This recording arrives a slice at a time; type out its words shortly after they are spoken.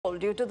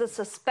due to the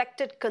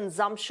suspected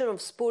consumption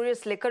of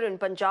spurious liquor in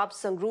Punjab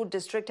Sangur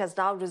district has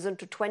now risen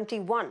to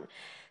 21.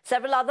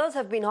 Several others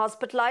have been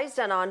hospitalized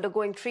and are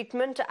undergoing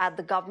treatment at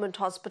the government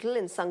hospital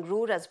in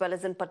Sangrur as well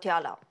as in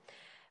Patiala.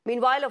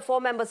 Meanwhile, a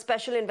 4-member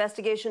special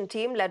investigation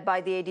team led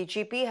by the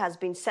ADGP has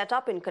been set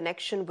up in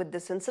connection with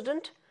this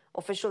incident.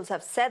 Officials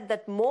have said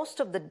that most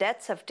of the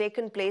deaths have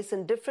taken place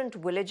in different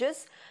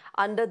villages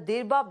under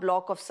Dirba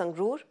block of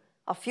Sangrur.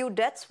 A few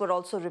deaths were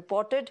also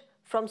reported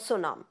from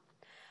Sonam.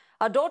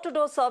 A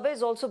door-to-door survey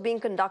is also being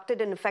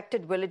conducted in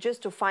affected villages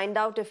to find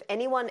out if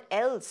anyone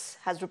else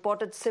has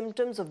reported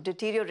symptoms of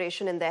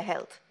deterioration in their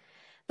health.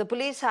 The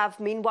police have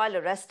meanwhile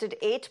arrested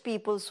 8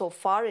 people so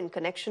far in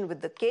connection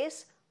with the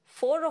case,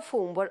 4 of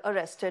whom were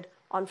arrested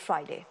on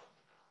Friday.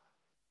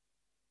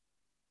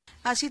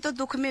 ਅਸੀਂ तो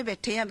दुख में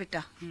बैठे हैं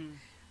बेटा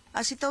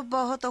ਅਸੀਂ तो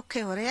बहुत औखे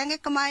हो रहे हैं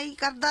कमाई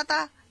करदा था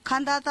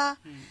खांदा था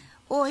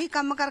ਉਹੀ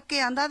ਕੰਮ ਕਰਕੇ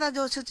ਆਂਦਾ था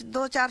जो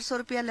 200-400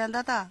 रुपया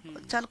लेंदा था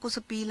चल कुछ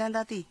पी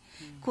लेंदा थी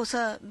कुछ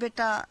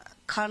बेटा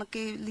खान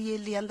के लिए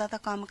लियांदा था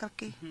काम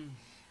करके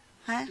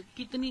हैं।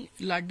 कितनी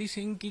लाडी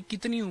सिंह की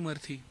कितनी उम्र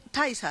थी?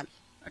 28 साल।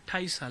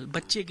 28 साल।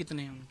 बच्चे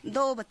कितने हैं?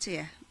 2 बच्चे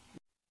हैं।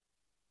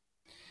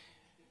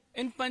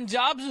 In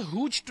Punjab's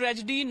Hooch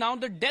tragedy, now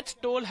the death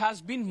toll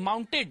has been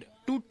mounted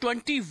to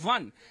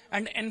 21,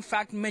 and in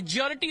fact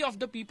majority of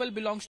the people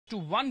belongs to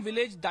one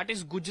village, that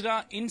is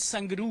Gujra in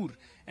Sangrur.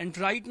 And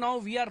right now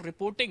we are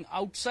reporting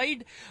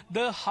outside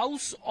the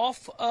house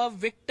of a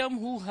victim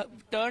who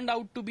turned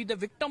out to be the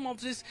victim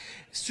of this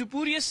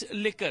spurious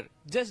liquor.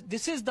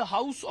 This is the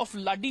house of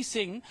Ladi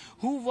Singh,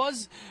 who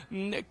was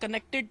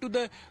connected to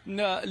the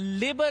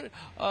labor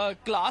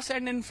class,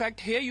 and in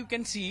fact here you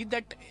can see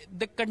that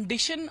the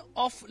condition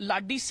of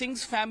Ladi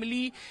Singh's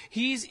family,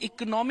 he is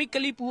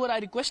economically poor. I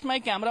request my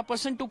camera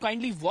person to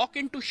kindly walk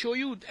in to show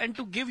you and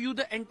to give you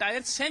the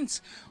entire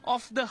sense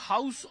of the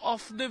house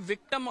of the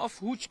victim of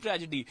Hooch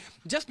tragedy.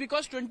 Just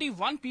because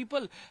 21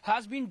 people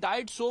has been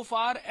died so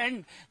far,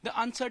 and the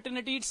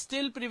uncertainty is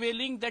still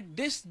prevailing that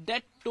this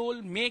death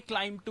toll may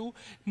climb to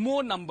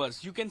more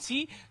numbers. You can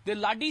see the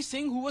Ladi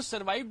Singh, who was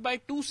survived by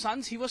 2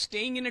 sons, he was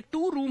staying in a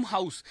 2-room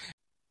house.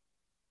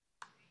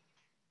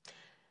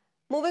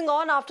 Moving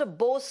on, after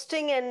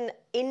boasting an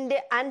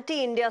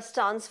anti-India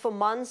stance for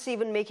months,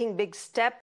 even making big steps